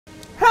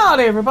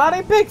Howdy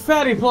everybody,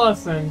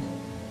 BygPhattyPlus and...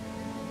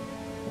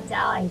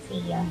 That's all I see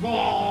your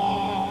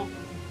hair.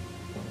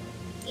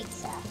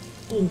 It's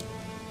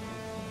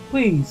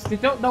Please,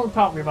 don't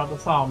talk to me about the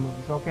Saw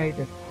movies, okay?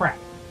 They're crap.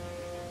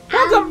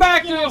 Welcome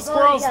back to the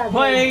Squirrels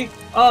Play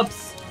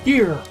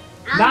ObsCure,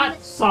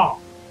 not Saw.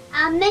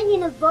 I'm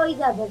making a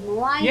voice of it.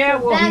 Yeah,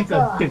 well, he's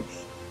a douche.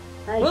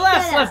 Well,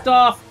 last left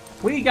off,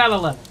 we got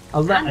 11.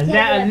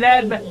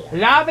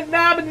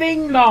 11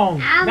 ding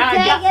dong. I'm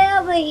taking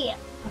over here.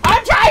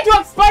 I'm trying to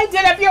explain to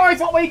the viewers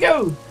what we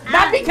do!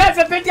 Not because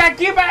of it,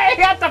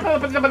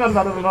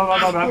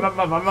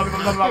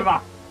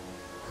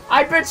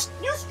 I bet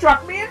you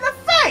struck me in the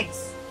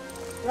face!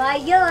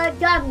 Well, you're a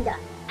dum-dum.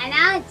 And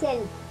I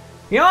said...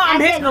 You know,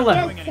 I'm hitting the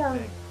limit.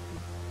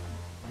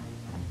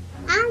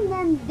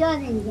 I'm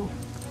done in there.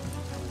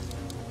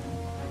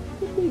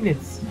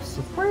 It's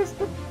useless.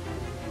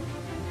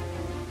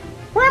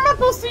 Where am I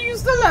supposed to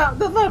use the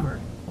lever?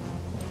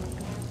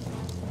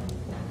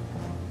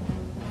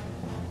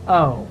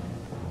 Oh.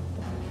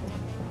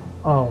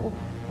 Oh.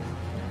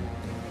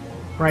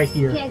 Right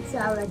here. Kids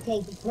all to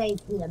take the place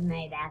we have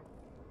made up.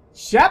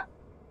 Shut!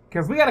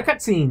 Because we got a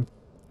cutscene.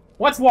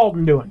 What's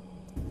Walden doing?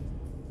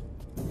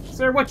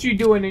 Sir, what you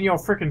doing in your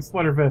frickin'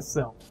 sweater vest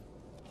self?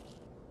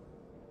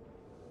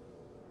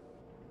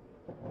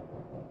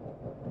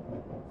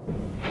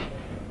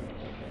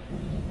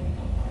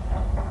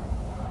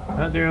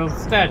 There's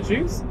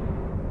statues.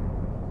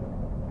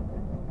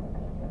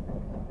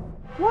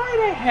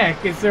 Why the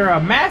heck is there a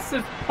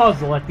massive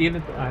puzzle at the end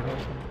of the... I don't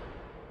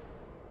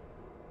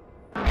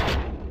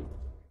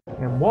know.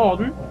 And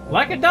Walden,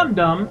 like a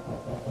dum-dum,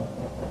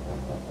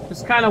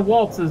 just kind of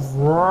waltzes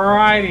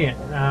right in.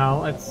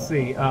 Now, let's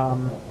see. Here,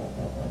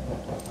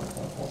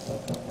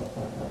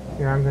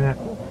 I'm gonna have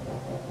to...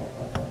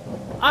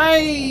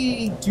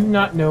 I do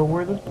not know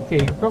where the...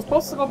 Okay, we're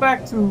supposed to go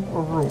back to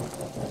a room.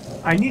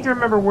 I need to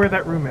remember where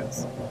that room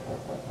is.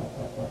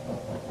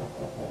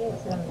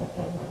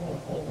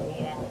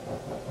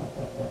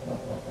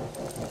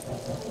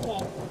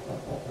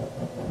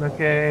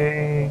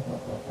 Okay.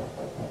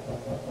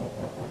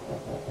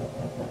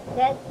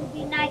 That would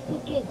be nice to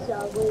get,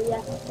 so will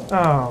ya?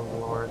 Oh,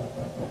 Lord.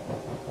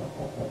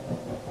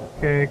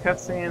 Okay,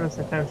 cutscene. This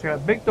time she got a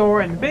big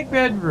door in the big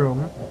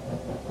bedroom.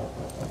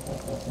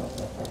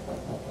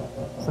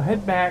 So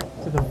head back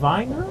to the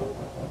vine room?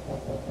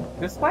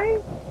 This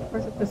way? Or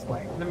is it this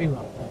way? Let me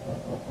look.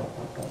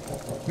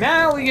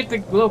 Now we get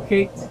to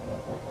locate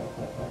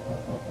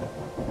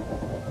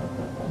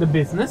the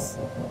business.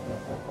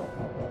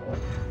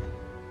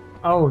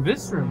 Oh,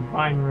 this room.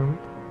 Vine room.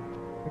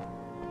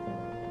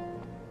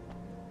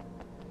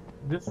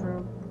 This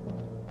room.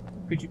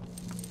 Could you...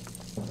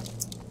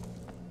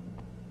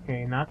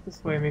 Okay, not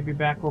this way. Maybe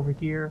back over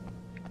here.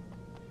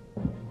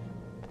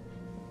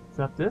 Is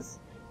that this?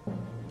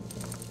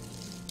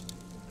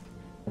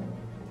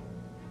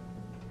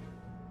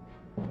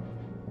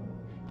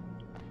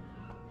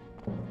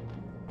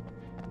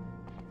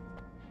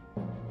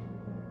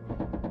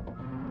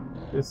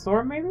 This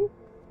door, maybe?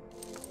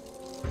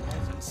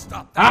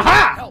 Stop.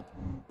 Aha! Help!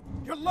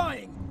 You're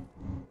lying!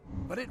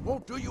 But it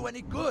won't do you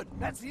any good.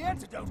 That's the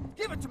antidote.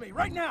 Give it to me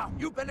right now.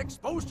 You've been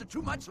exposed to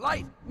too much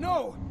light.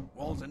 No.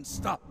 Walden,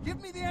 stop.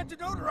 Give me the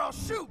antidote or I'll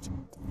shoot.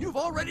 You've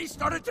already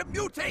started to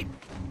mutate.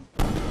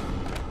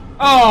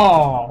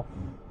 Oh!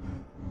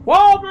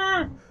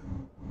 Walden!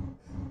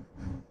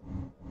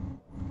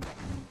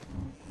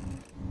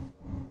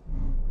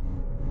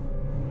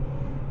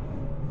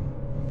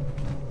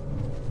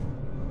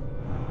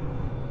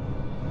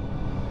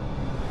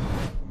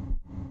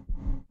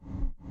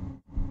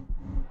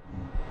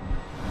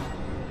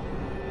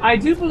 I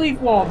do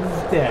believe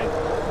Walden's dead.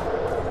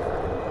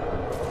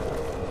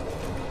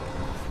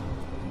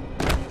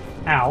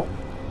 Ow.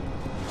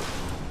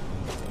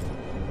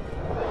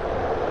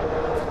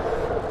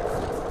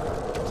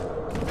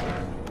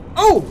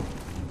 Oh!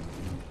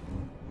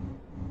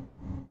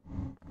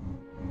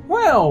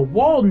 Well,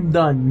 Walden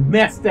done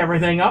messed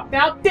everything up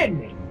now,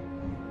 didn't he?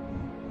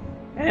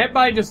 And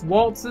everybody just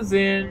waltzes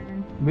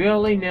in,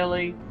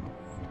 willy-nilly.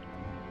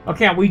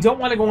 Okay, we don't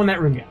want to go in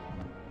that room yet.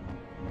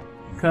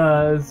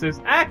 Because there's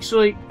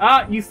actually...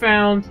 Ah, you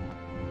found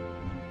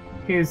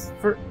his...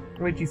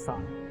 What'd you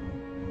find?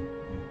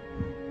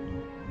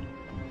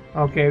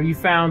 Okay, you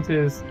found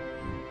his...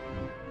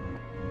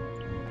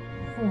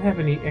 I don't have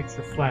any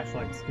extra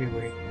flashlights, do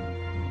we?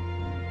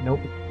 Nope.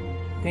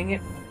 Dang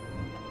it.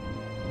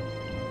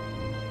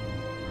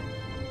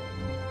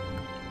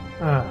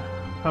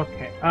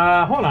 Okay.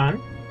 Hold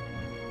on.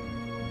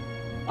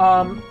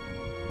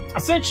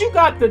 Since you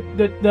got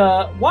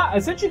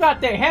since you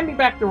got that, hand me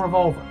back the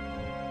revolver.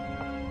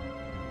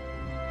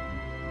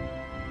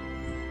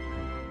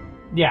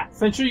 Yeah,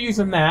 since you're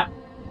using that,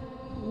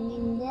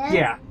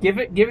 yeah, give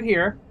it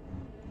here,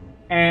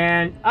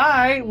 and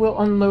I will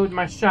unload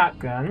my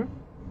shotgun.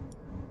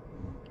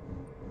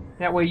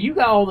 That way, you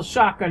got all the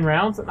shotgun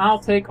rounds, and I'll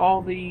take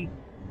all the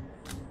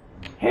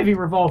heavy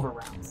revolver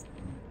rounds.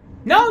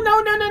 No.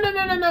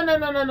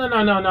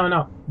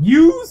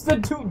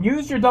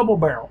 Use your double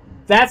barrel.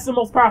 That's the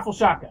most powerful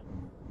shotgun.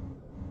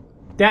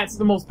 That's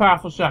the most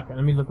powerful shotgun.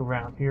 Let me look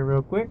around here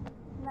real quick.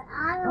 But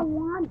I don't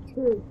want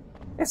to.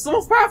 It's the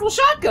most powerful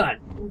shotgun!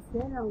 I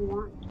said I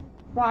want to.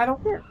 Well, I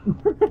don't care.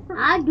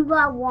 I do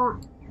I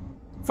want.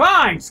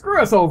 Fine!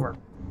 Screw us over!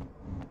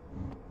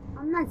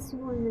 I'm not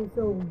screwing this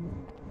over.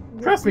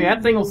 Trust me,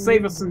 that thing will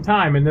save us some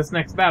time in this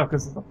next battle,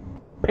 because it's a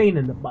pain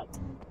in the butt.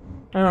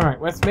 Alright,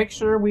 let's make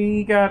sure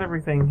we got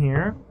everything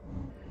here.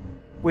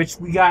 Which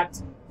we got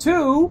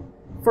 2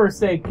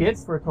 first aid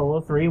kits for a total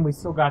of 3, and we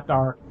still got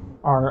our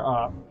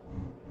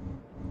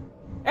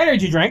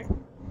energy drink.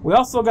 We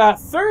also got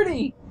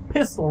 30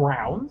 pistol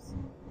rounds,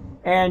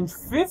 and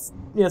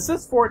it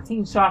says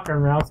 14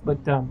 shotgun rounds, but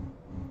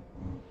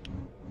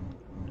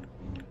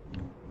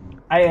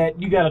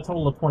you got a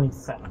total of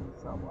 27.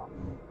 So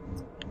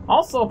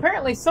also,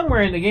 apparently,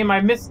 somewhere in the game,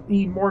 I missed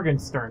the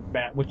Morgenstern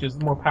bat, which is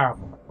more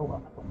powerful.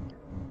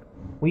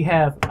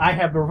 I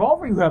have the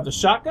revolver. You have the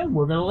shotgun.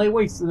 We're gonna lay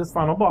waste to this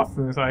final boss as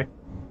soon as I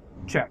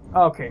check.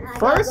 Okay,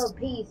 first.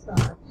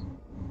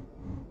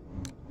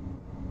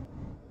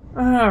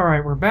 All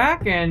right, we're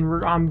back,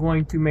 and I'm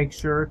going to make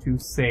sure to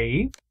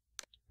save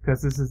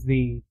because this is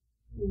the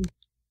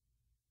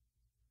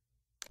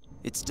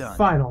It's done.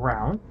 final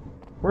round.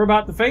 We're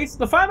about to face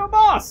the final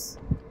boss.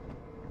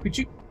 Could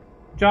you,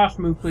 Josh,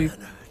 move please?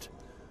 Leonard,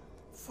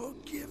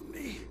 forgive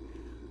me.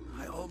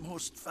 I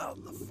almost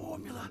found the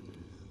formula.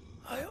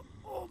 I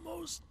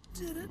almost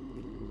did it.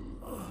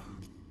 Ugh.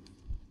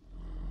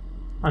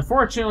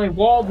 Unfortunately,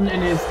 Walden in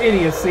his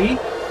idiocy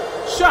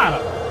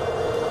shot him.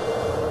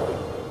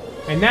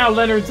 And now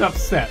Leonard's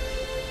upset.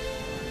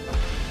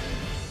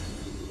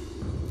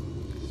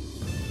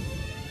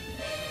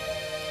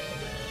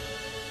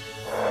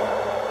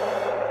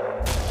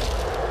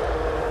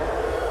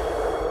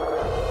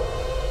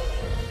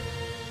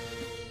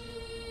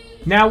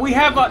 Now we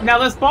have now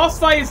this boss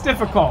fight is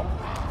difficult.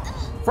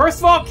 First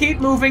of all,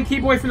 keep moving,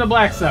 keep away from the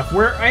black stuff.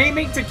 We're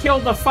aiming to kill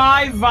the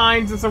 5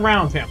 vines that's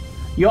around him.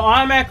 You'll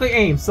automatically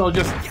aim, so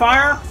just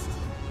fire.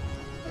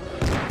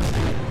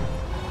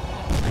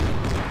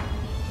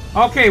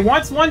 Okay,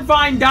 once one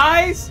vine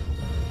dies,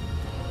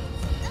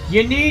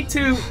 you need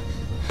to...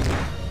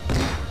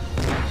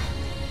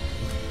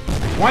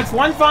 Once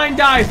one vine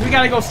dies, we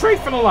gotta go straight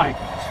for the light.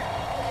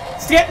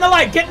 Get in the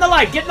light, get in the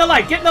light, get in the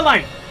light, get in the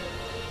light.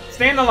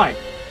 Stay in the light.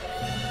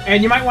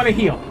 And you might want to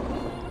heal.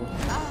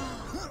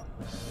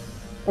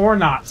 Or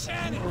not.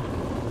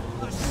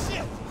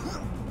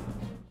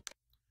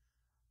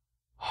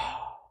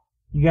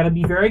 You gotta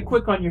be very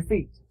quick on your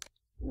feet.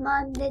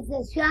 Mom, there's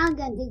a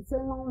shotgun takes so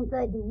long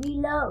to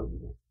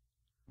reload.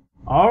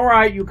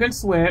 Alright, you can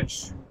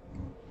switch.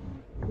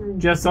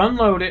 Just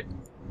unload it.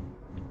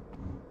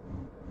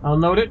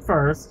 Unload it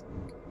first.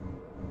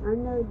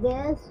 Unload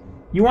this?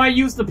 You want to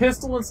use the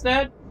pistol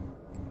instead?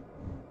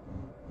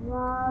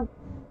 Well,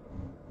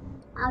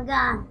 I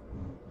got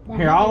the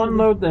Here, I'll hand.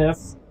 unload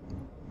this.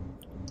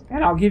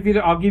 And I'll give you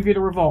the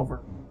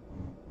revolver.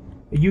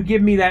 You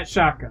give me that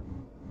shotgun.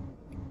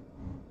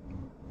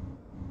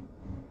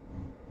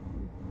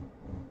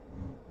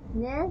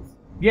 This?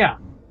 Yeah.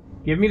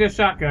 Give me the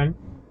shotgun.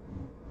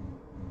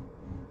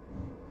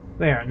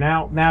 There.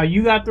 Now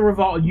you got the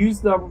revolver.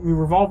 Use the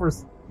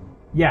revolvers.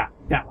 Yeah,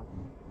 that one.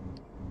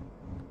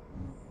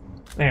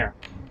 There.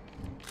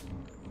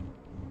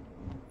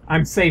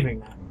 I'm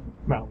saving that.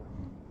 Well.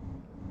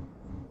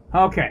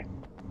 Okay.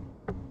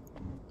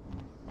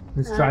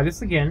 Let's try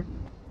this again.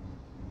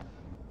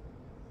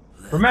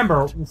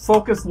 Remember,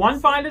 focus one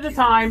vine at a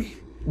time.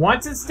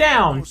 Once it's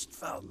down,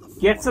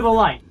 get to the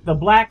light. The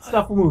black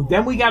stuff will move.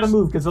 Then we gotta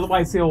move, because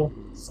otherwise he'll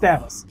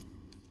stab us.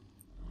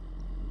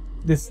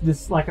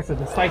 This, like I said,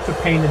 this fight's a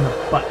pain in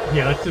the butt.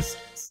 Yeah, let's just...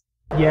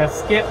 Yeah,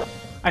 skip.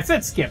 I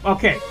said skip.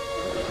 Okay.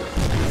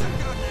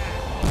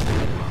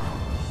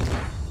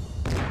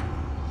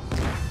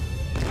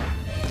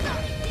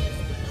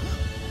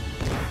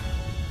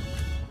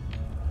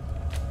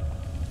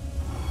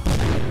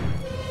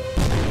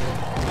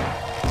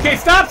 Okay,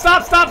 stop!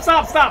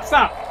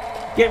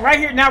 Get right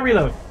here, now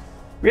reload.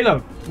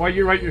 Reload. While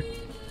you're right here.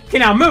 Okay,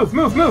 now move.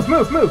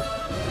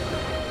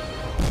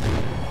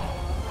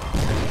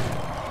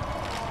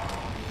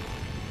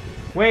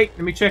 Wait, let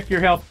me check your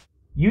health.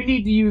 You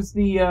need to use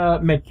the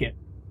med kit.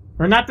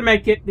 Or not the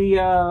med kit,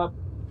 the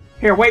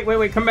Here,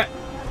 wait, come back.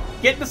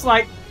 Get this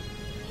light.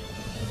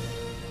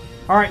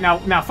 Alright,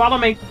 now follow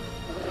me.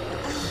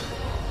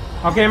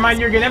 Okay,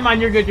 you're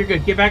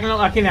good. Get back in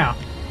the... Okay, now.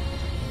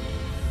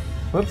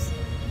 Whoops.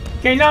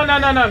 Okay, no.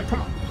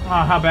 Come on.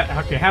 Oh, how bad?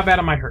 Okay, how bad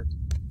am I hurt?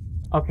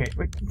 Okay,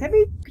 wait.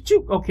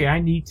 Okay, I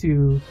need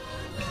to...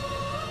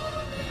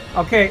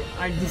 Okay,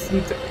 I just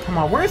need to... Come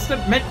on, where's the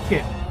med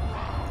kit?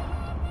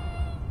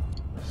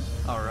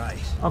 Alright.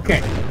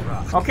 Okay.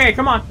 Okay,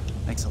 come on.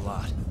 Thanks a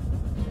lot.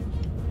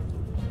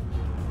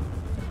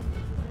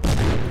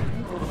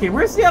 Okay,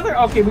 where's the other...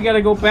 Okay, we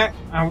gotta go back.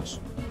 Ouch.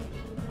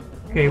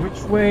 Okay, which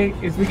way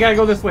is... We gotta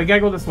go this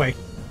way.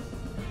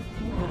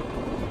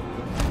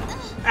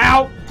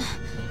 Ow!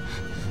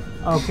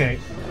 Okay.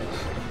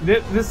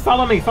 This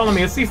follow me.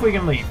 Let's see if we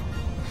can leave.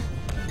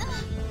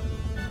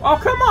 Oh,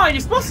 come on!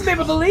 You're supposed to be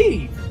able to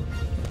leave!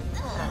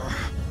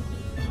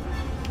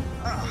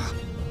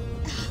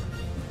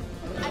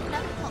 I've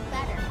never felt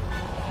better.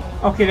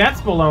 Okay,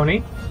 that's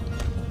baloney.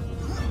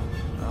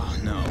 Oh,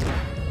 no.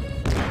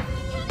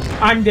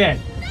 I'm dead.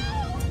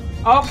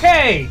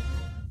 Okay!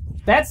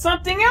 That's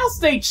something else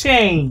they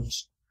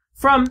changed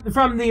from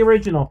the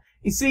original.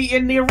 You see,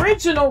 in the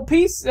original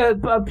PS2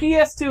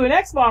 and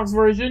Xbox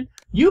version,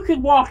 you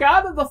could walk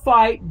out of the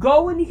fight,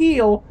 go and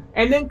heal,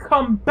 and then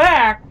come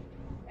back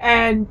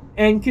and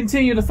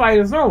continue to fight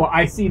as normal.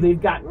 I see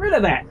they've gotten rid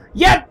of that.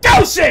 Ya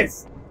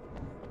douches!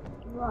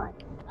 What?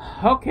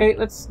 Okay,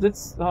 let's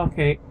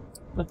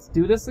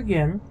do this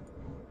again.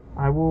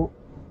 I will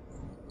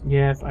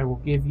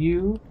give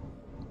you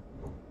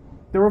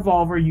the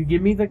revolver, you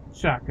give me the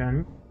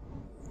shotgun.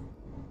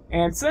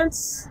 And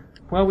since,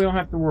 well, we don't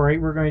have to worry,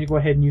 we're going to go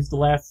ahead and use the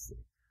last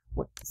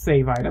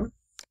save item.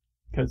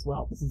 Because,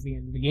 well, this is the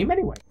end of the game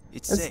anyway.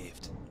 It's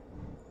saved.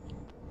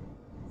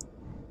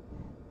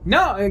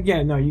 No,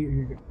 again, no,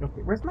 you're good.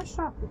 Okay, where's my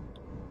shotgun?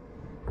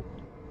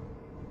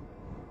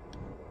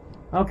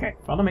 Okay,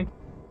 follow me.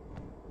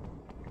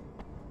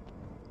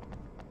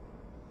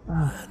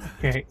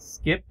 Okay,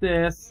 skip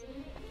this.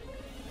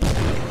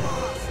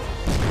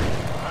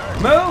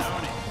 Move!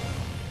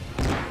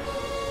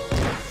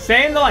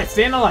 Stay in the light,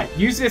 stay in the light.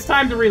 Use this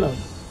time to reload.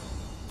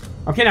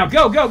 Okay, now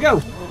go, go, go!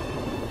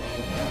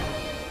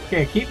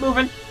 Okay, keep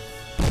moving.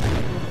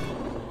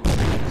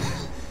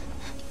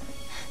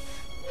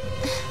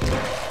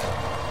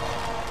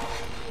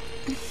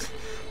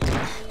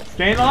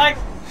 Stay in the light.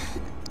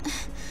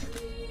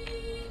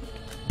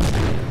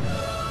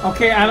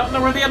 Okay, I don't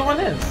know where the other one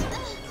is.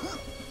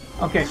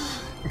 Okay,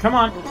 come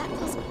on. That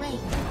feels great.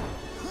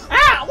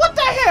 Ah! What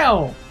the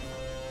hell?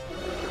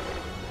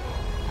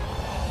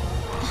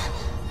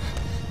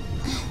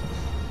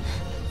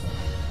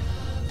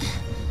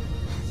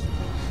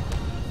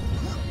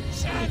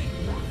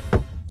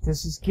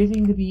 This is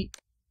getting to be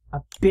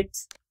a bit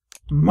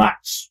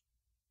much.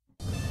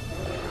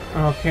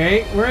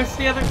 Okay, where's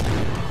the other?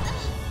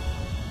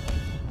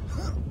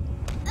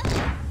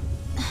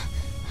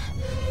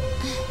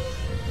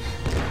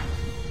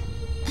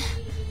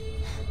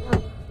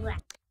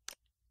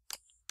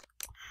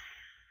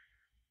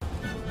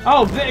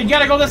 Oh, you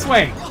gotta go this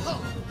way.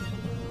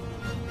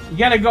 You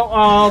gotta go.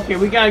 Oh, okay.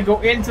 We gotta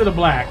go into the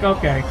black.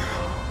 Okay.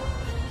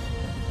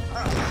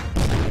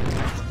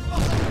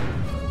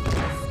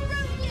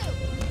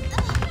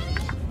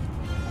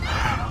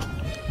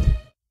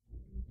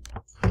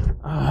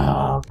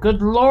 Oh,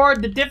 good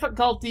lord, the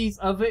difficulties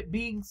of it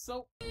being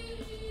so.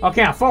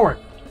 Okay, now forward.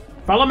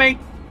 Follow me.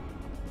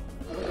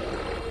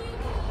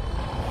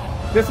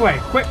 This way.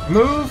 Quick,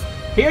 move.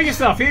 Heal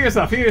yourself. Heal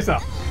yourself. Heal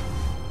yourself.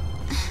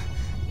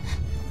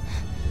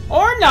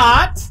 Or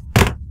not.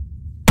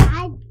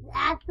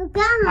 I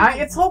forgot.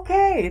 It's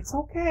okay. It's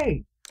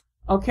okay.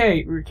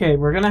 Okay.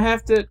 We're gonna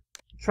have to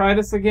try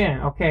this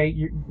again.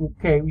 Okay.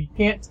 We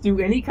can't do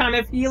any kind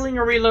of healing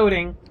or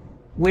reloading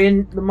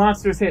when the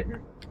monster's hitting.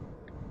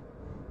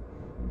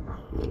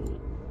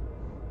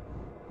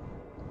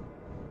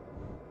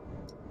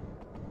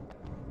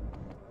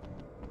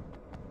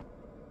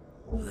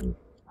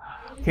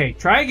 Okay.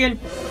 Try again.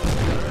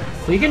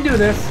 We can do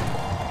this.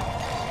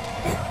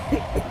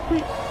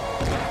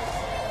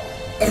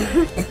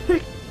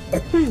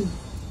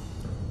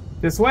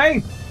 This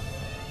way.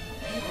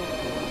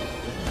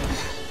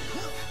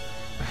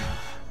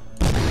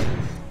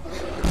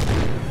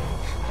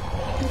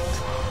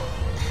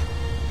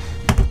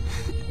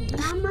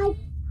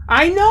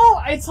 I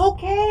know, it's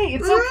okay,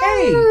 it's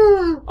okay.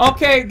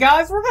 Okay,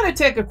 guys, we're gonna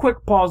take a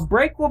quick pause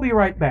break. We'll be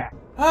right back.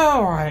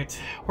 Alright,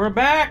 we're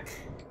back.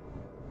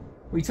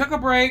 We took a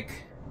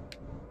break.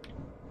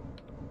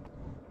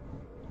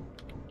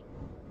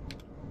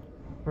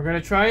 We're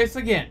gonna try this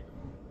again.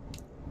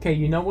 Okay,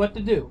 you know what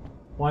to do.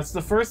 Once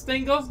the first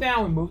thing goes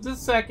down, we move to the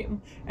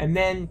second, and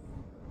then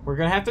we're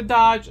gonna have to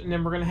dodge, and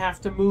then we're gonna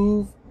have to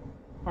move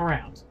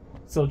around.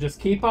 So just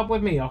keep up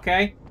with me,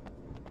 okay?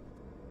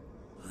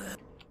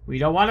 We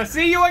don't want to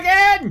see you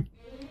again!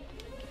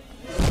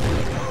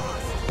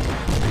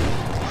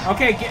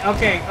 Okay, get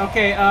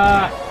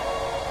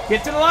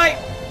to the light!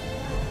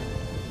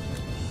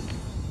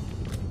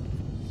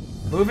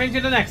 Moving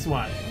to the next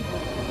one.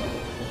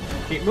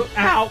 Keep move.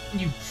 Ow,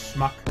 you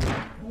schmuck.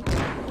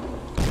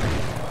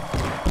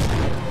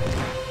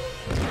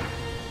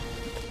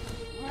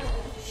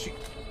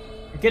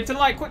 Get to the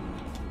light, quick!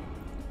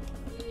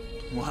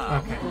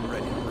 Wow, Okay. I'm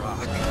ready to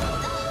rock.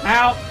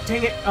 Ow,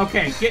 dang it.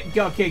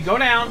 Okay, go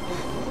down.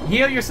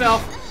 Heal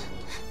yourself.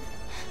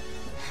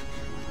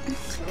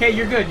 Okay,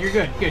 you're good,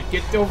 good.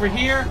 Get over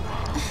here.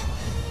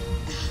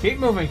 Keep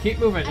moving,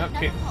 I've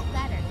okay. never felt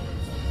better.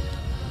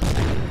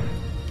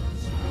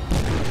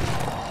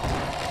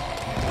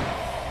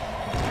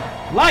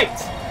 Light!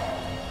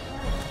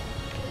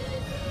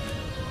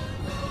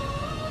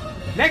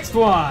 Next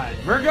one!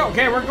 We're going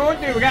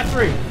through, we got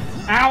 3.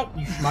 Ow,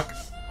 you schmuck.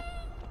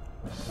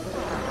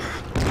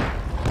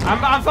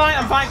 I'm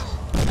fine.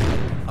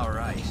 All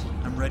right,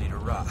 I'm ready to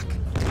rock.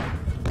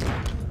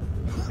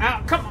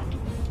 Ow, come on.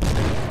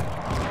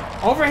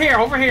 Over here,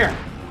 over here.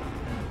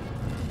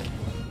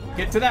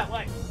 Get to that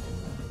light.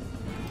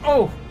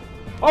 Oh.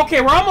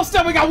 Okay, we're almost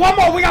done. We got one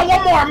more. We got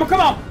one more.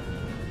 Come on.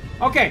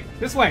 Okay,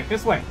 this way,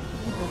 this way.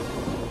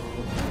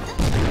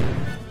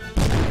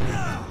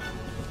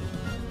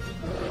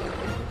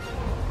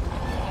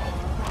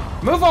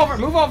 Move over,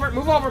 move over,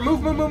 move over,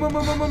 move, move, move, move,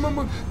 move, move, move,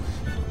 move.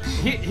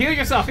 Heal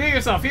yourself, heal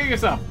yourself, heal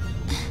yourself.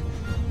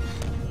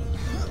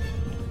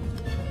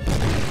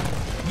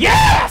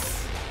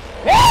 Yes!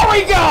 There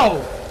we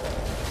go!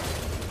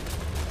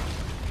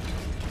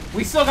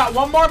 We still got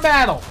one more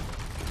battle.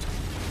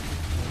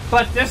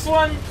 But this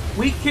one,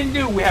 we can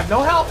do. We have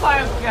no health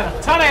items, we got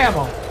a ton of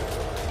ammo.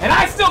 And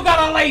I still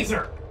got a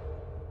laser!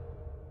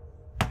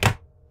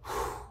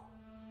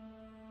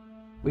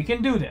 We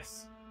can do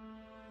this.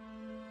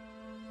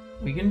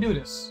 We can do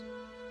this.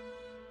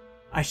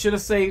 I should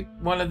have saved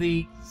one of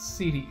the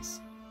CDs.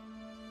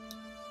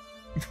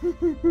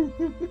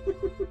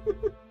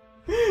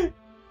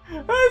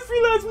 I just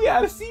realized we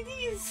out of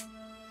CDs.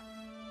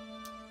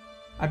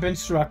 I've been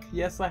struck.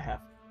 Yes, I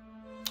have.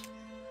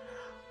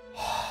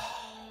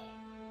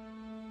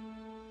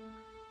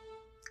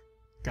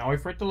 Can't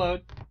wait for it to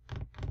load.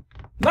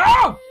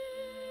 No!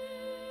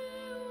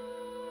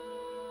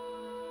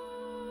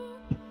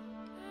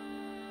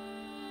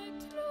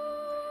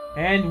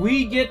 And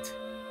we get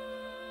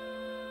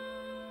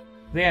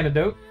the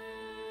antidote.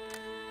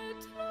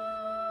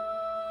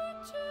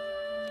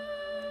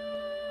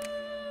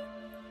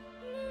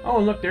 Oh,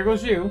 look, there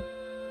goes you.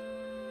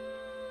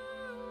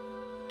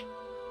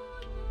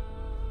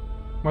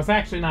 Well, it's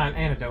actually not an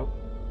antidote.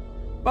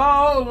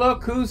 Oh,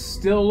 look who's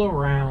still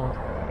around.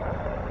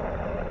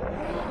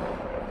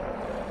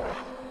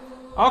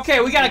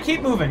 Okay, we gotta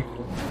keep moving.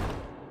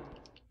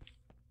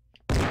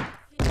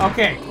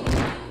 Okay.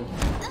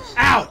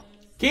 Ow!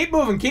 Keep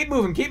moving, keep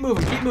moving, keep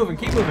moving, keep moving,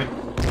 keep moving.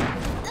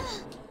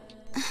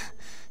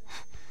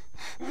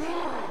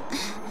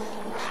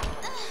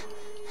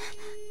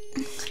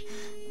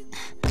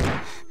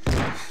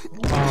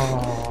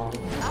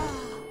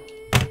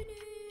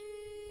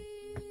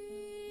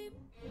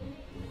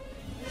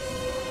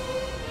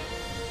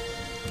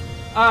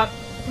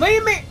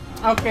 Leave me!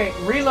 Okay,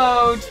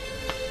 reload.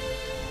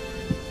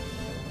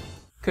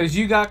 Cause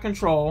you got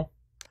control.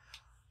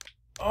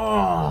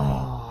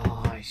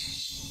 Oh,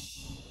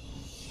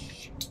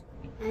 shit.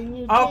 And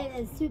you get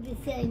a Super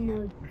Saiyan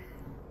node.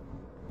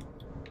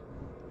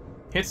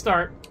 Hit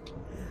start.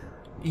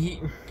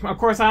 Of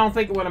course, I don't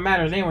think it would have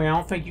mattered anyway. I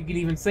don't think you could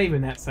even save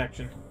in that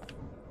section.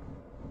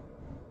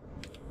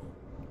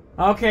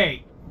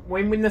 Okay,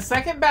 when the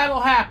second battle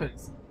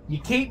happens, you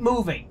keep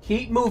moving,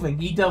 keep moving.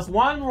 He does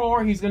one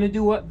roar, he's going to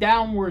do a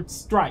downward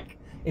strike.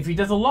 If he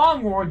does a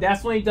long roar,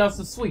 that's when he does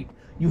the sweep.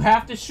 You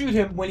have to shoot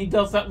him when he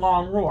does that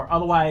long roar,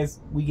 otherwise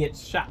we get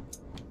shot.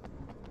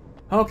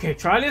 Okay,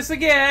 try this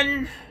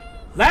again.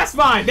 That's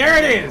fine, there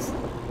it is.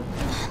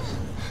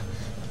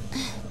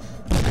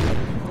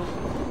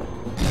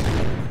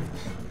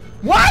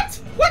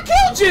 What? What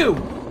killed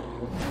you?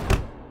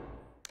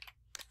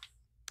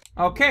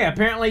 Okay,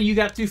 apparently you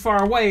got too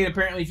far away, and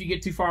apparently if you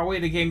get too far away,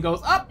 the game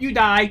goes up, you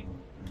die.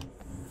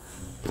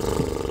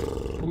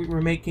 We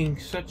were making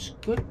such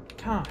good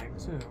time,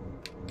 too.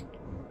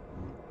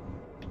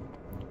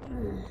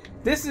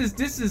 This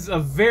is a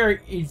very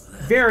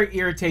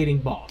irritating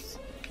boss.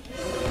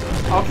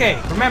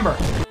 Okay, remember,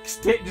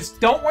 just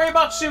don't worry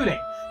about shooting.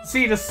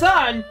 See, the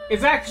sun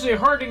is actually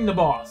hurting the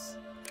boss.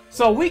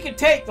 So we could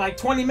take like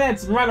 20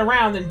 minutes and run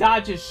around and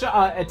dodge his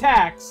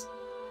attacks,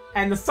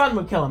 and the sun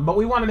would kill him, but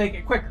we want to make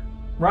it quicker,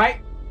 right?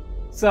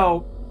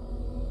 So,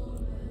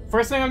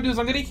 first thing I'm going to do is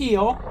I'm going to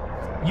heal.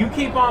 You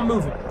keep on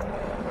moving.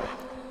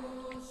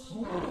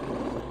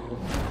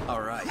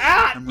 Alright,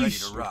 Ah, I'm ready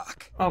to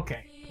rock.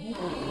 Okay.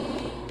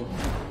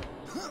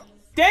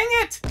 Dang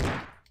it!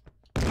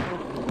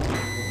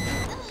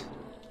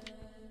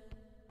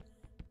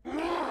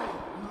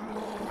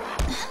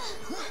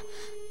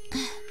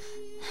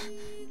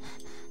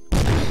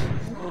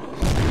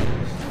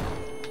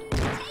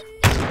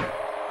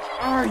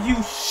 Are you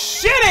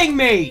shitting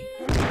me?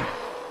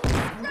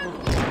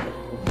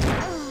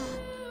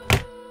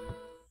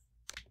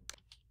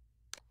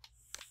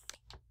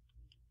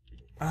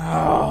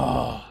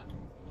 Oh.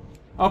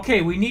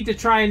 Okay, we need to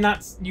try and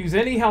not use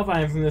any health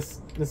items in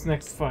this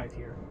next fight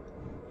here.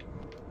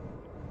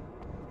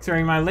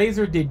 Sorry, my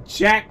laser did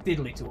jack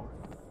diddly to him.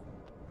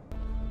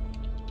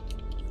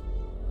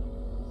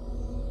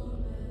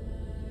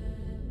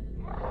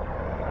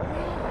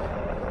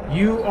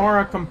 You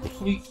are a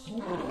complete...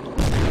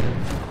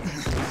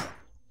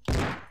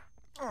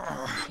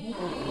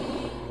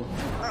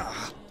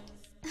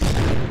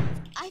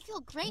 I feel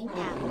great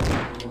now.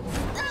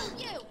 Oh,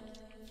 you!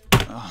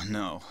 Oh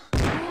no.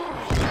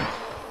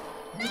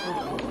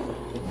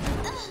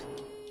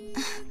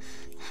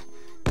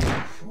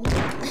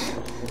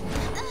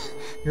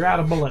 You're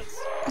out of bullets.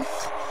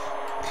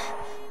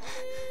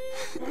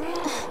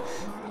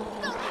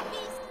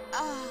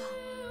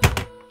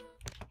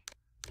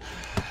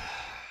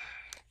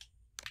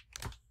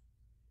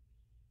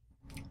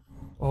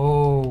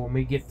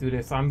 get through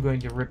this, I'm going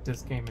to rip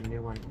this game a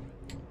new one.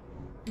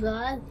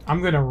 What?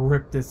 I'm going to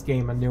rip this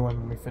game a new one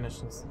when we finish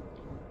this.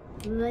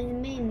 What do you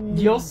mean?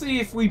 You'll see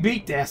if we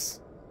beat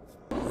this.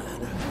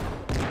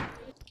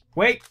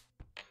 Wait.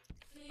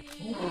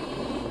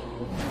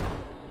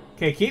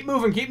 Okay, keep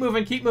moving, keep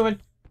moving, keep moving.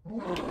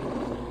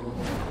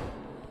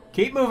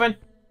 Keep moving.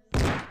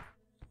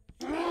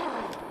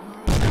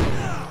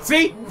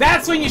 See?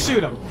 That's when you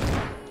shoot him.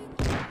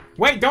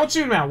 Wait, don't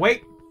shoot him now.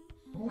 Wait.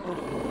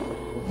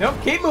 Nope,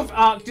 keep moving.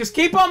 Just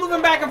keep on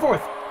moving back and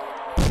forth.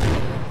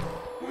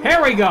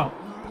 Here we go.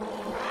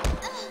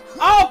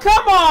 Oh,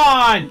 come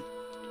on!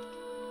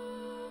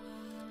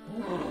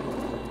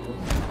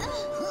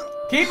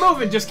 Keep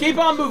moving. Just keep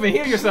on moving.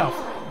 Heal yourself.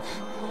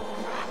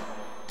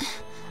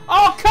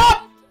 Oh,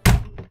 come!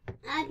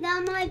 I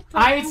got my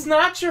phone. It's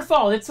not your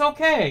fault. It's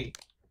okay.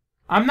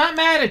 I'm not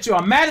mad at you.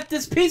 I'm mad at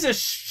this piece of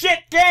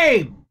shit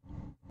game.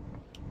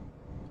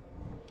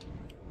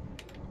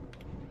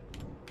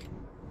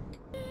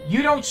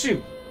 You don't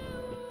shoot.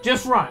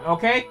 Just run,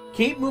 okay?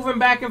 Keep moving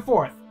back and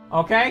forth,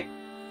 okay?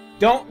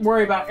 Don't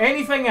worry about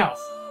anything else.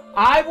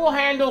 I will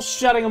handle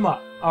shutting them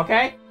up,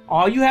 okay?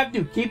 All you have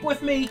to do, keep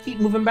with me, keep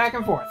moving back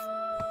and forth.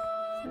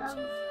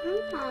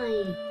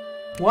 Why?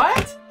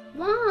 What?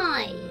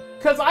 Why?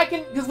 Because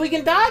we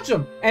can dodge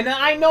them. And then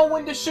I know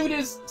when to shoot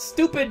his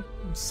stupid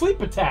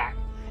sweep attack.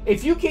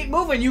 If you keep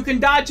moving, you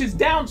can dodge his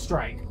down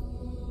strike.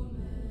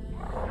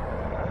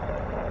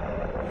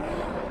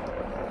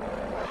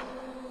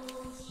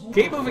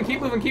 Keep moving, keep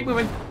moving, keep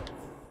moving.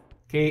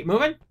 Keep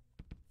moving.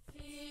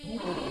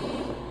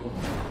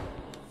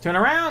 Turn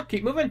around,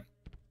 keep moving.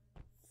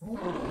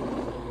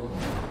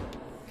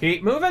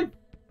 Keep moving.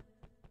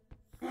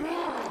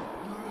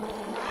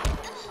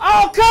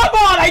 Oh, come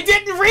on! I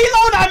didn't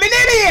reload! I'm an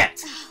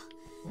idiot!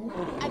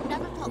 I've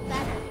never felt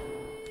better.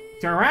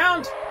 Turn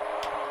around.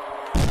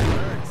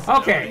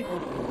 Okay.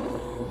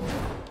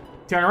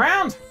 Turn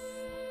around.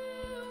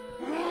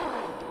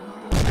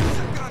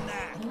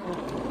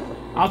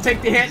 I'll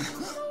take the hit,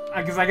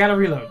 because I gotta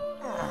reload.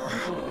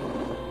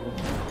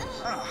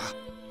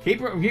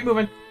 Keep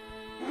moving.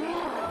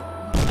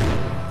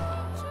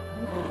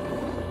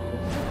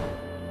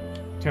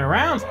 Turn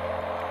around.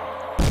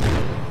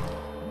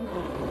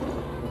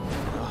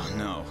 Oh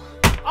no.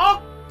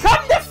 Oh,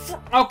 come the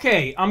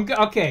okay,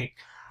 okay.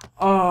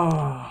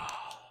 Oh.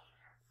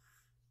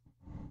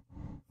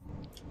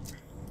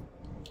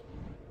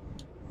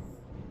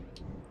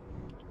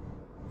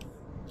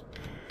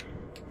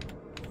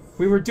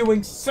 We were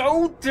doing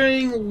so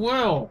dang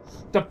well.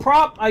 The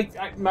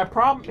my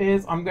problem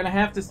is I'm gonna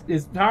have to,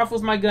 as powerful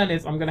as my gun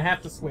is, I'm gonna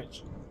have to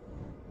switch.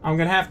 I'm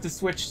gonna have to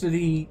switch to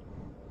the.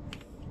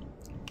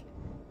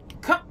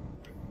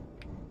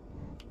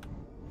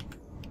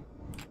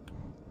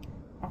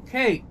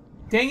 Okay,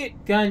 dang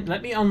it, gun.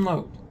 Let me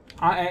unload.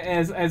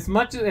 As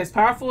much as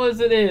powerful as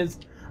it is,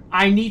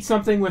 I need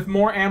something with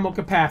more ammo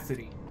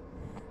capacity.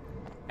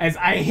 As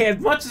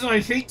much as I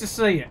hate to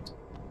say it.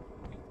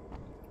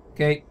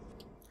 Okay.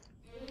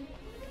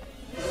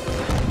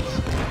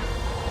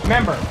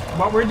 Remember,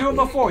 what we were doing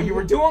before, you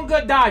were doing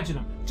good dodging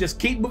them. Just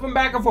keep moving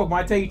back and forth.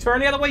 When I tell you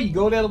turn the other way, you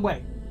go the other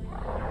way.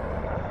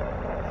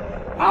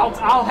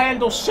 I'll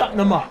handle shutting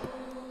them up.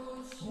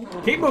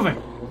 Keep moving.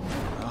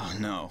 Oh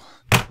no.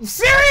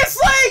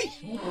 Seriously?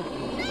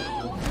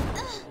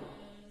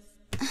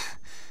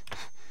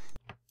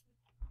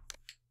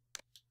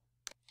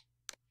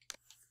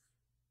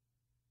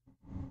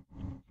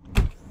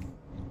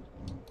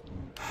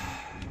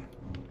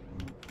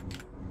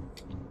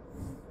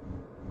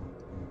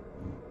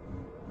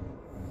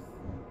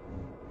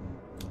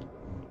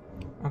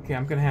 Okay,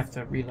 I'm gonna have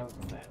to reload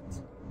that.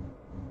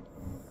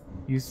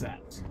 Use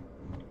that.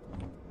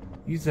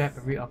 Use that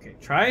for okay,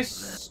 try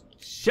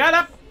shut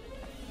up!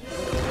 This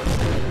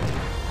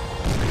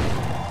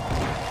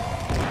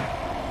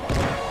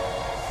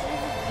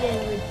is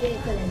getting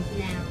ridiculous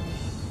now.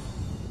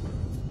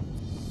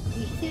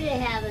 You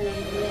should have it in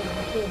the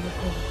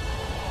ridiculous.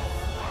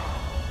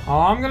 Oh,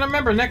 I'm gonna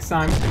remember next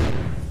time.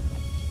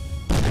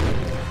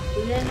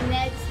 Remember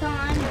next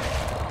time?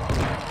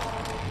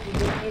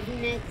 Remember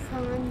next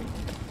time?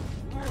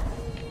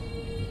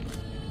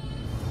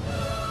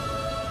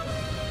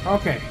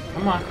 Okay,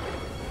 come on.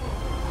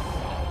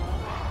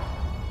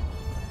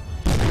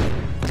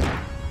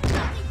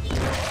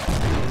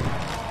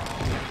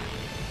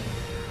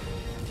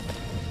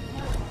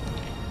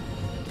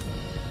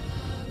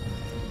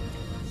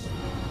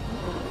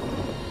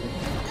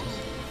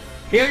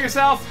 Heal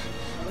yourself.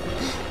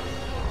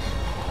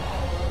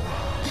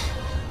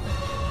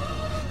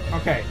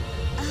 Okay,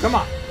 come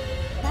on.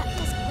 That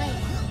was great.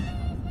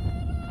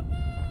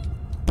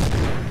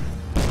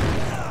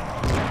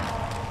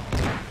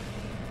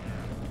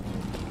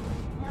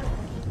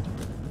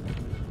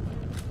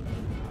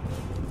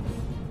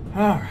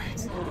 All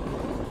right.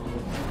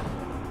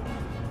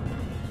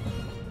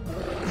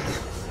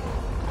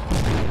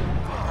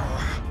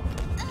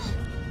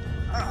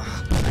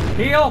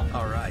 Heal.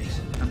 All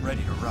right, I'm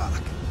ready to rock.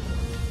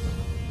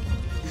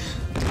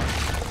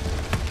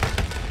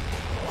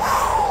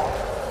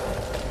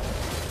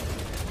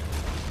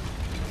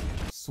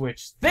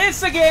 switch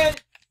this again!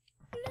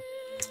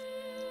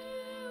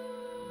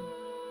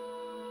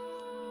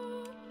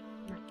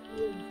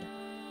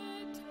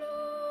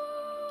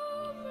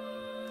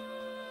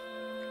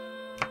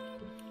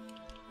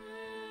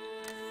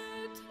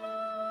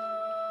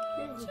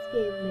 This is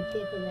getting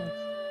ridiculous.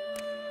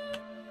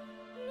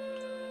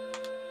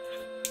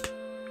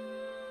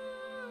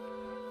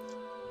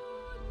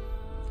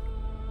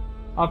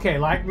 Okay,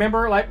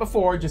 remember, like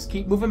before, just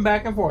keep moving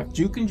back and forth.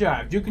 Juke and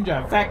jive, juke and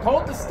jive. In fact,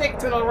 hold the stick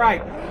to the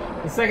right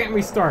the second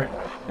we start.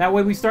 That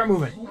way we start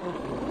moving.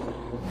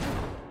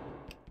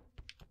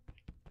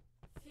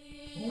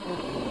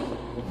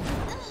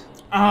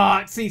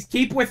 See,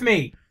 keep with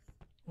me.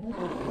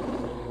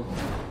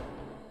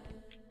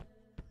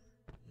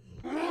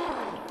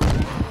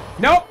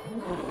 Nope.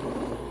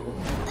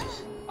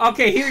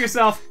 Okay, heal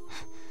yourself.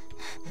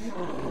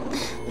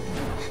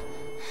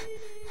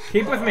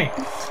 Keep with me.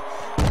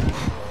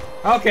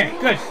 Okay,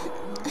 good.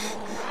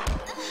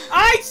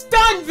 I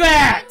stunned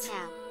that!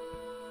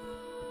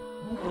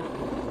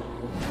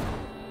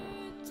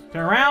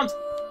 Turn around.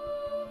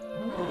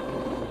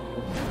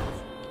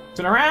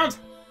 Turn around.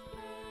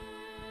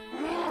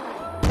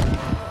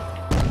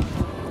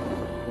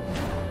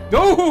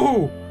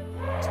 Go!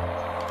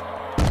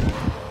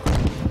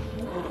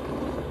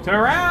 Turn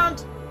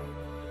around.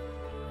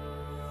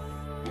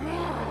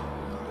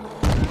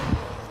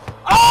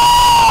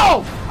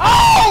 Oh!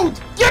 Oh!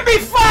 Give me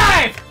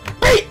 5!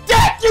 Beat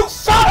that, you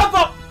son of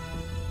a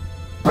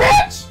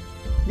bitch!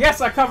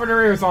 Yes, I covered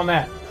her ears on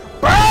that.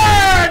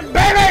 Burn,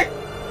 baby!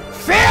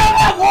 Feel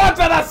the warmth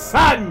of the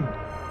sun!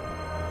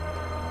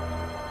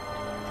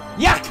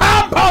 You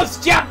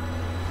compost, you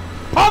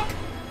punk!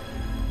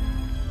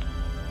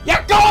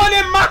 You're going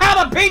in my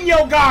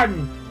jalapeno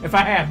garden! If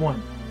I had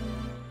one.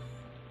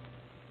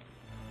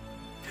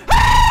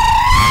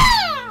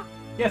 Ah!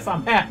 Yes,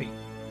 I'm happy.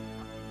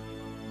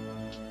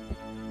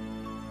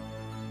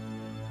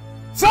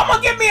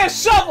 Someone give me a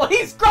shovel!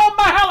 He's grown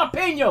my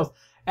jalapenos!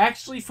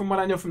 Actually, from what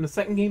I know from the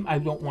second game, I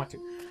don't want to.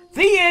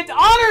 The end!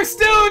 Honor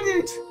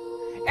student!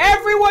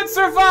 Everyone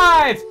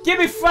survived! Give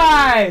me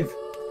 5!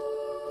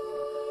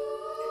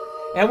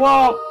 And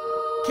while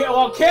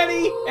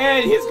Kenny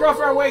and his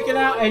girlfriend are waking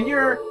out and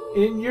you're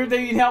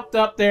being helped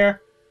up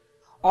there,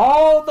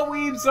 all the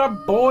weebs are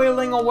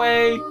boiling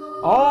away.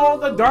 All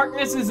the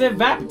darkness is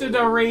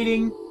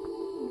evaporating.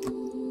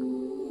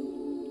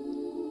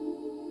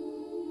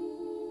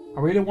 I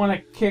really want to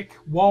kick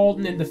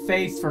Walden in the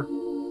face for...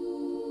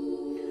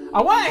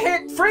 I want to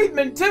hit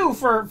Friedman, too,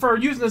 for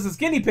using us as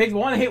guinea pigs. I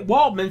want to hit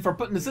Waldman for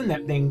putting us in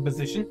that dang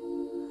position.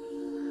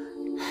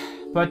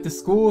 But the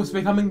school is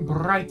becoming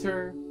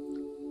brighter.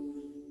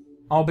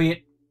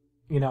 Albeit,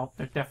 you know,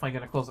 they're definitely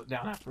going to close it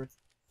down afterwards.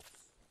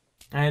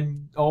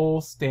 And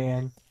old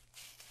Stan.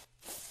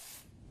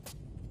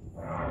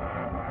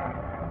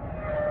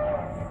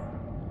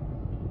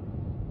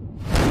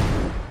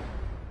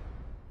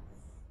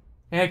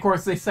 And of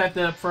course, they set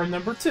that up for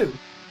number 2.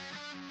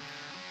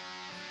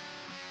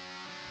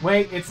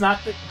 Wait, it's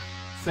not the...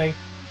 Say.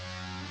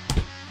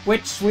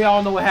 Which, we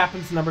all know what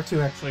happens in number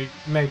 2, actually.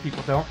 Many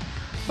people don't.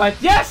 But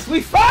yes,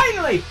 we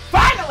finally!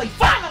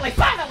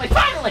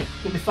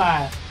 Give me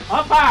 5.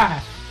 Up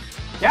high.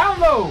 Down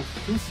low.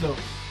 Too slow.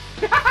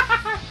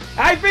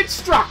 I've been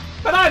struck,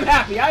 but I'm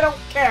happy. I don't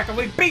care, because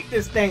we beat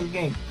this dang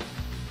game.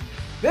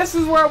 This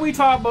is where we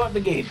talk about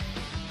the game.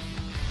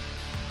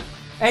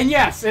 And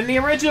yes, in the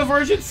original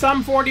version,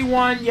 Sum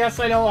 41, yes,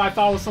 I know, I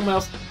thought it was someone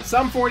else.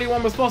 Sum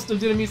 41 was supposed to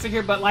do the music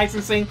here, but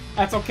licensing,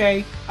 that's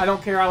okay. I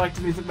don't care, I like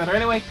the music better.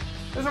 Anyway,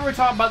 this is where we're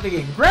talking about the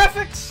game.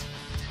 Graphics,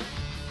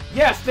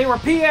 yes, they were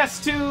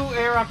PS2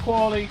 era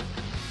quality.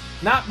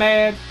 Not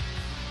bad.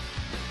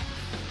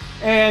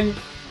 And,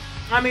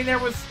 I mean, there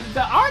was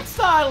the art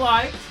style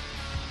I liked.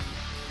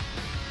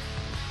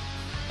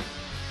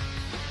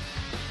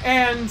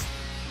 And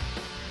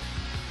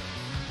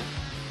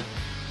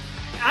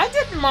I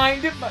didn't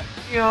mind it, but,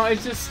 you know,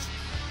 it's just,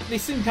 they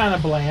seem kind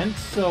of bland,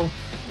 so,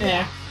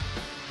 yeah.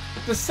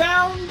 The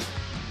sound...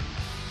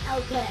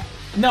 Okay.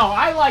 No,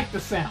 I like the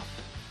sound.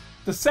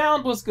 The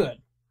sound was good.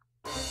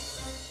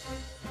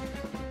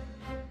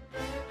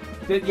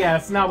 Yeah,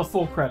 it's now the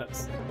full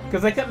credits.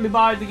 Because they couldn't be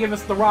bothered to give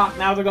us the rock,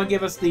 now they're going to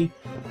give us the...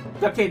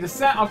 Okay, the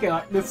sound...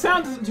 Okay, the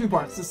sound is in 2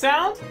 parts. The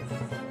sound,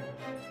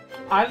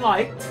 I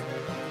liked.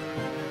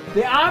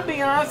 The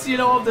ambiance, you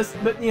know, this,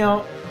 but, you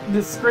know,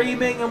 the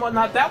screaming and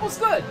whatnot, that was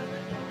good.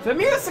 The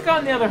music,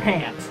 on the other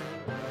hand,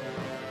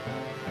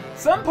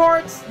 some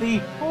parts,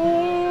 the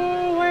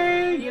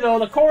you know,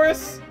 the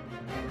chorus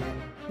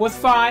was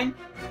fine,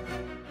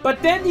 but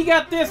then you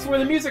got this where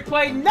the music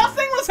played,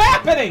 nothing was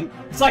happening.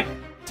 It's like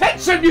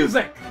tension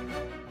music.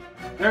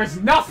 There's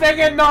nothing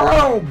in the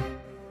room.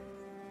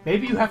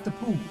 Maybe you have to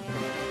poo.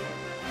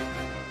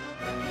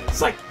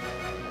 It's like,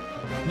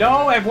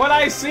 no, and what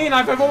I've seen,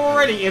 I've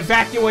already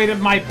evacuated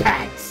my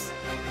pants.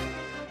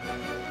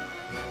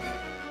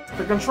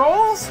 The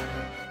controls?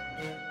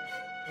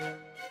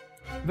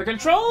 The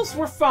controls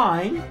were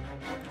fine.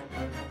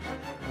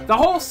 The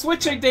whole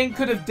switching thing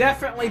could have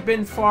definitely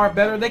been far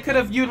better. They could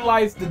have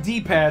utilized the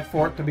D-pad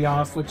for it, to be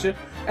honest with you.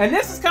 And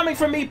this is coming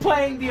from me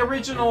playing the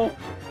original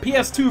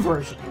PS2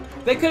 version.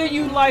 They could have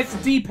utilized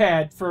the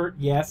D-pad for,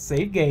 yes,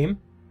 save game.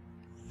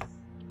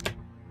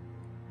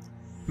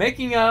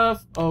 Making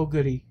of... Oh,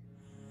 goody.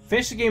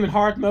 Finish the game in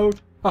hard mode.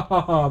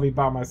 I'll be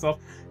by myself.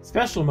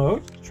 Special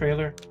mode.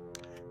 Trailer.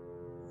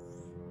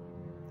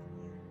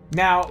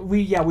 Now,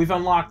 we've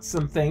unlocked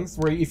some things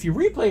where if you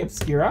replay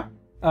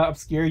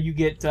ObsCure, you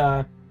get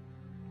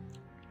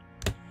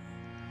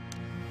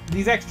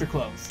these extra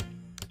clothes.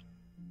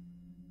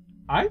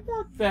 I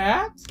want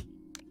that.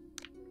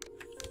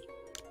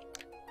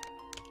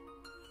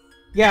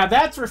 Yeah,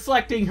 that's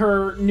reflecting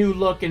her new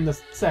look in the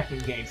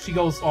second game. She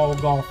goes all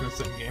golf in the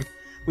second game.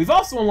 We've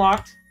also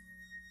unlocked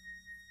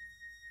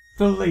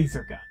the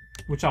laser gun,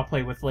 which I'll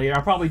play with later.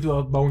 I'll probably do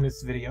a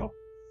bonus video.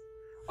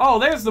 Oh,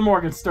 there's the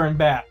Morgenstern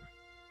bat.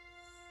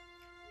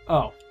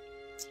 Oh.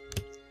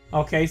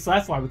 Okay, so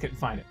that's why we couldn't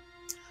find it.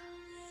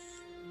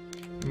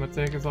 What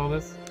the heck is all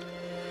this?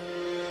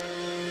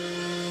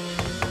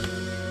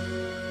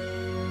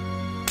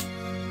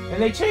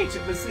 And they changed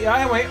it. But see,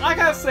 anyway, I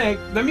gotta say,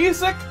 the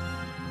music...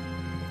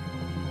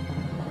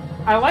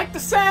 I like the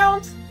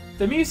sound.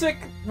 The music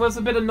was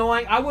a bit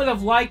annoying. I would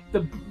have liked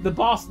the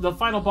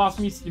final boss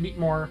music to be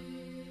more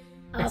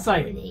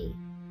exciting.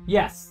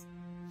 Yes.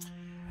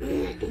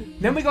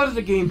 Then we go to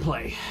the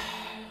gameplay.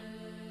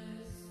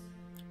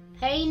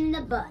 Pain in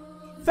the butt.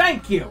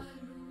 Thank you.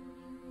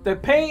 The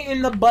pain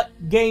in the butt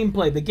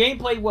gameplay. The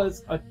gameplay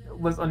was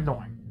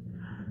annoying.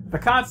 The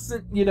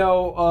constant,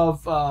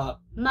 of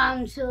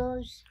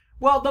monsters.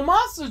 Well, the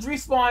monsters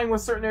respawning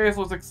with certain areas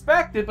was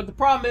expected, but the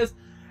problem is,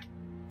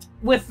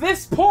 with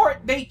this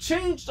port, they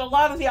changed a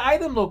lot of the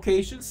item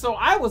locations, so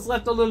I was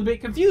left a little bit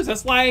confused.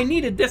 That's why I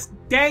needed this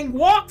dang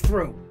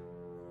walkthrough.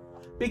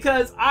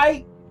 Because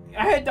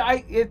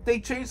if they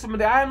changed some of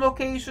the item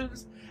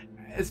locations,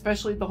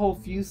 especially the whole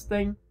fuse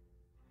thing,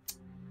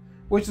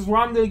 which is where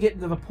I'm going to get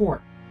into the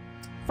port.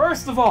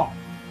 First of all,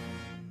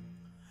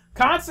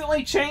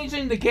 constantly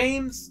changing the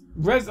game's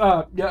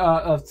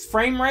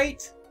frame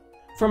rate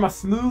from a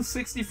smooth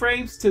 60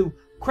 frames to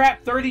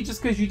crap 30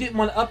 just because you didn't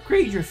want to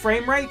upgrade your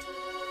frame rate.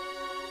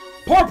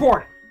 Poor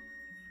porting.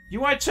 You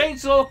want to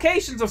change the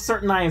locations of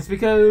certain items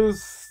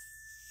because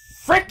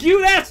frick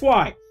you, that's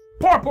why.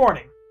 Poor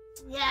porting.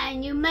 Yeah,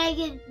 and you make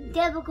it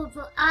difficult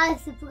for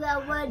us to figure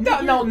out what to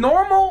do. No,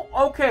 normal,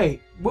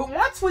 okay. But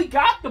once we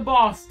got the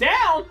boss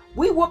down,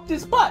 we whooped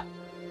his butt.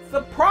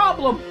 The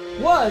problem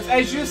was,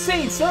 as you've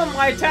seen, some of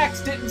my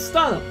attacks didn't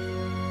stun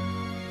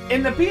him.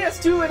 In the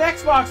PS2 and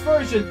Xbox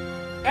version,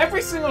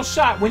 every single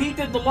shot, when he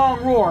did the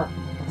long roar,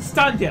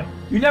 stunned him.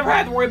 You never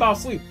had to worry about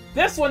sweep.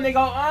 This one, they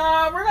go,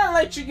 we're gonna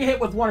let you get hit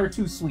with 1 or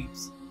 2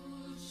 sweeps.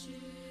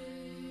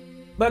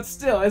 But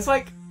still, it's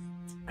like...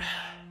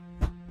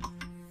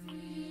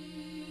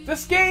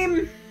 This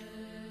game...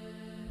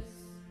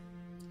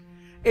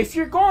 If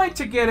you're going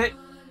to get it,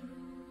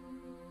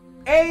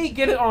 A,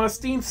 get it on a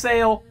Steam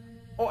sale,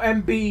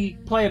 and B,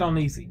 play it on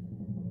easy.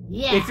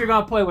 Yeah. If you're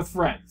gonna play with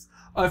friends.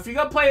 If you're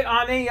gonna play it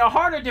on any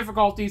harder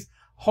difficulties,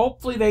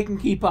 hopefully they can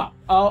keep up.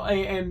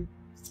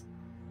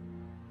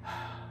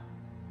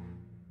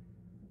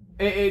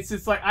 It's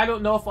just like, I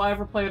don't know if I'll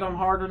ever play it on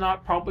hard or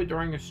not. Probably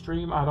during a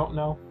stream, I don't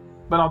know.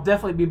 But I'll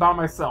definitely be by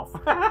myself.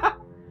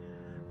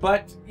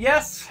 But,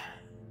 yes.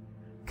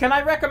 Can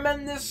I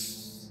recommend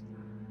this?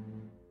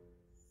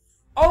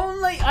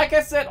 Only, like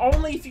I said,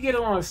 only if you get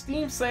it on a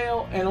Steam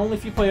sale and only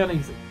if you play on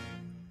easy.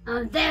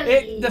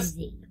 Very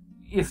easy.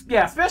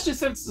 Yeah, especially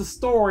since the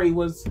story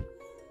was...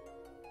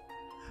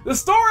 The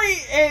story,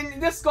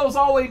 and this goes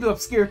all the way to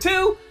ObsCure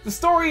 2, the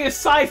story is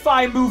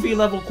sci-fi movie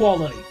level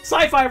quality.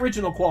 Sci-fi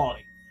original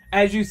quality,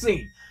 as you've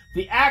seen.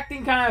 The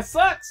acting kind of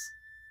sucks.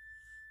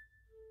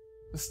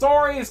 The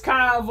story is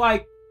kind of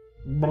like...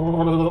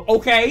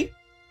 okay.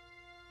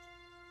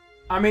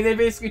 I mean, they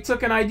basically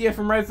took an idea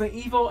from Resident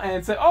Evil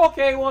and said, oh,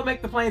 okay, well,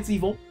 make the plants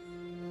evil.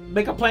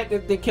 Make a plant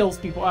that kills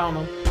people, I don't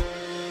know.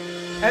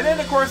 And then,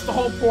 of course, the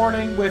whole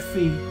porting with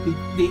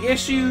the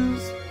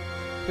issues,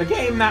 the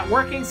game not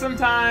working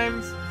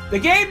sometimes, the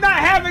game not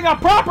having a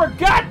proper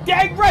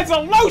goddamn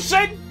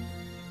resolution!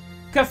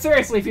 Because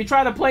seriously, if you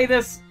try to play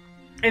this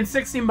in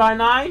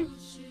 16:9,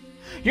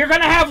 you're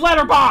gonna have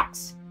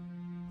letterbox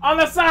on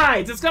the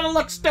sides. It's gonna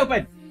look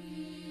stupid.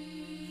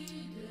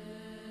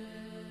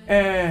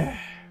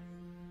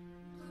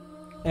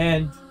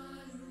 And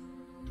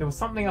there was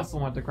something else I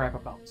wanted to crap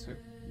about, too.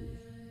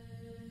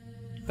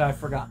 That I've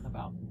forgotten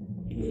about.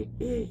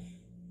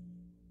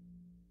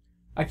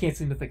 I can't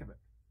seem to think of it.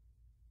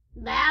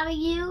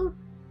 Value.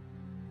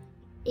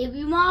 If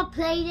you want to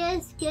play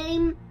this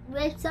game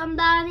with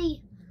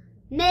somebody,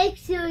 make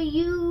sure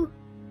you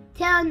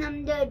tell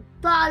them to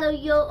follow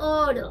your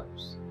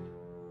orders,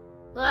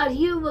 or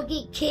you will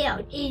get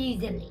killed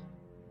easily.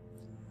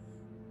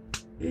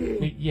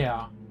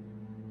 Yeah.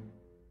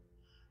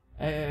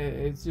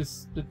 It's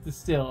just, but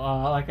still,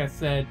 like I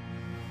said,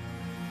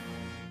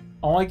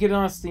 only get it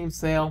on a Steam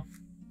sale.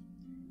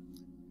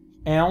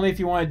 And only if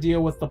you want to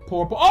deal with the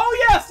poor...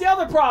 Oh, yes! The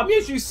other problem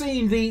is you've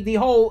seen the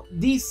whole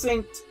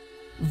desynced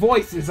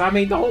voices. I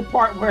mean, the whole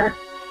part where...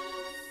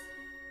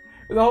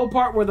 The whole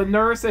part where the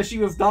nurse, as she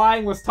was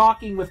dying, was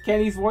talking with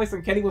Kenny's voice,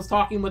 and Kenny was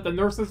talking with the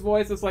nurse's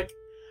voice. It's like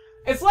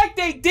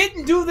they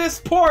didn't do this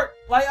port.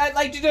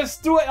 Like you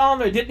just threw it on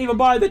there. Didn't even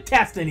bother to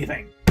test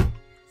anything.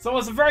 So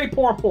it's a very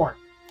poor port.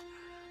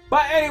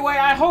 But anyway,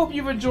 I hope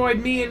you've enjoyed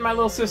me and my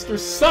little sister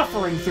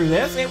suffering through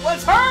this. It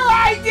was her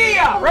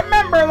idea!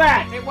 Remember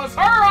that! It was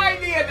her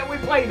idea that we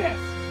play this!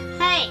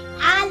 Hey,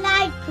 I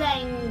like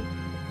playing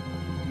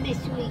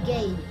mystery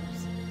games.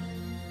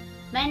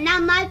 But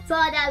not my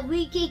fault that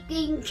we keep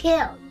getting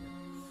killed.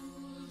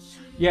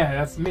 Yeah,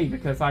 that's me,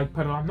 because I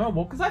put it on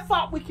normal, because I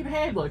thought we could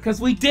handle it.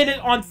 Because we did it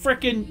on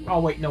frickin'... Oh,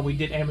 wait, no, we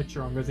did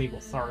amateur on Resident Evil,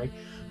 sorry.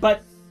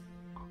 But...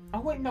 Oh,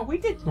 wait, no, we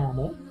did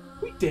normal.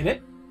 We did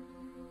it.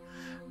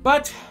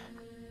 But...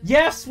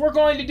 Yes, we're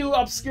going to do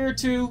ObsCure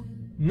 2.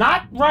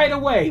 Not right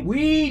away.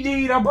 We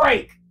need a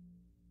break.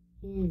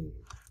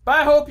 But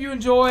I hope you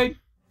enjoyed.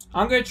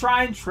 I'm going to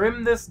try and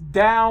trim this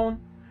down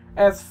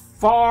as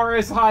far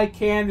as I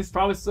can. It's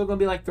probably still going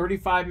to be like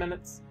 35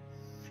 minutes.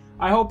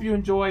 I hope you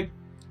enjoyed.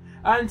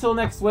 Until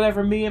next,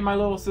 whatever me and my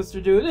little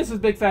sister do, this is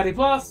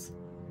BygPhattyPlus.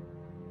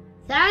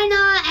 Sign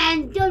on,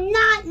 and do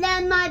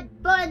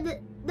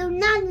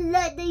not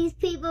let these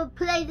people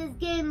play this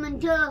game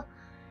until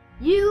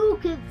you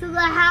can figure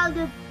out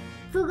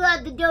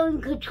the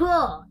game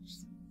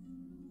controls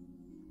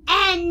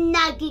and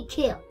not get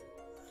killed.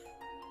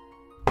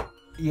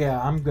 Yeah,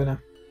 I'm gonna.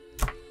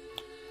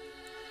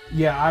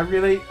 Yeah, I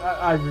really.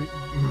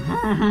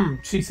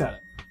 She said it.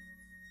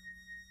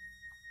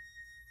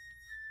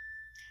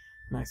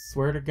 And I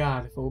swear to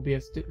God, if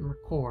OBS didn't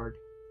record,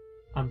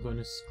 I'm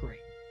gonna scream.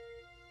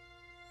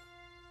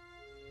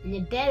 And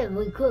it better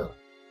record.